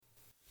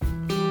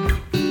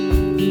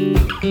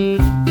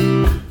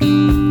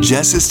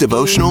Jess's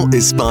devotional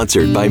is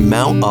sponsored by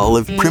Mount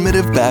Olive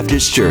Primitive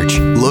Baptist Church,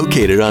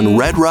 located on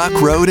Red Rock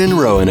Road in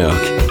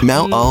Roanoke.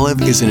 Mount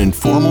Olive is an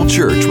informal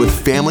church with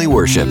family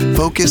worship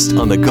focused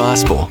on the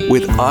gospel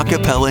with a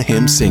cappella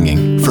hymn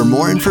singing. For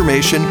more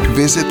information,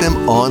 visit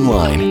them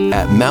online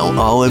at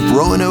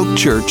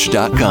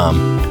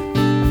mountoliveroanokechurch.com.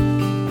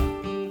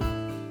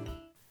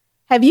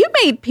 Have you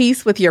made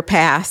peace with your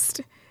past?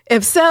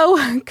 If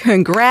so,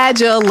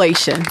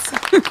 congratulations.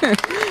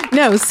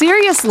 No,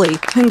 seriously,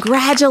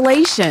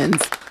 congratulations.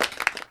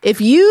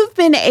 If you've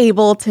been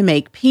able to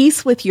make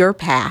peace with your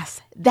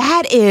past,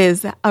 that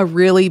is a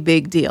really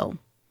big deal.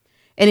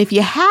 And if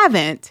you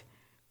haven't,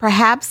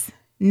 perhaps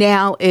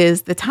now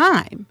is the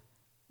time.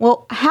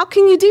 Well, how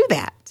can you do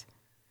that?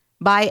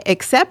 By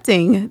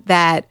accepting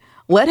that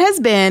what has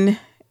been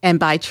and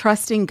by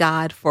trusting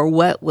God for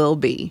what will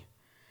be.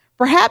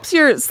 Perhaps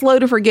you're slow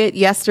to forget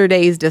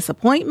yesterday's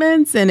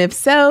disappointments, and if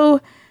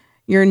so,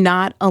 you're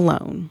not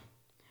alone.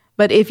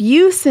 But if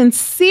you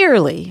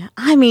sincerely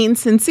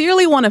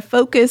want to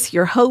focus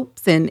your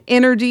hopes and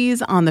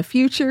energies on the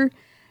future,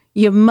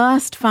 you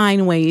must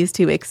find ways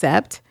to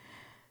accept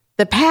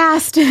the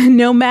past,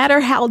 no matter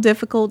how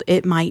difficult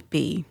it might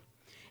be.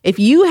 If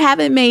you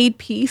haven't made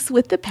peace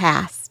with the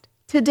past,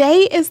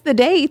 today is the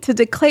day to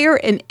declare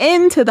an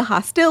end to the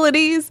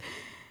hostilities.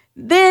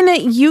 Then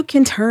you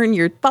can turn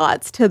your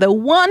thoughts to the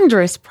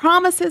wondrous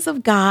promises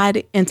of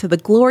God and to the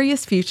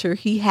glorious future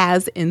He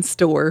has in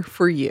store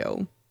for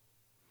you.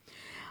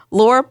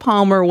 Laura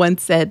Palmer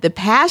once said, "The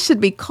past should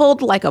be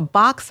culled like a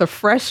box of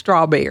fresh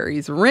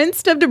strawberries,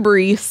 rinsed of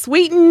debris,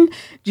 sweetened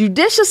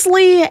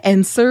judiciously,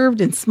 and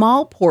served in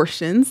small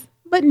portions,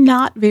 but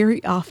not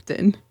very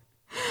often."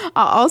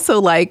 I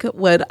also like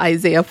what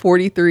Isaiah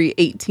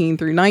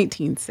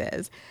 43:18-19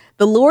 says.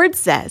 The Lord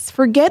says,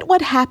 "Forget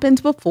what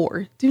happened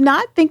before. Do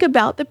not think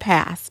about the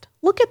past.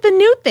 Look at the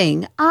new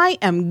thing I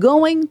am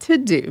going to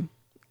do."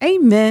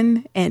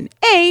 Amen and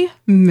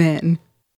amen.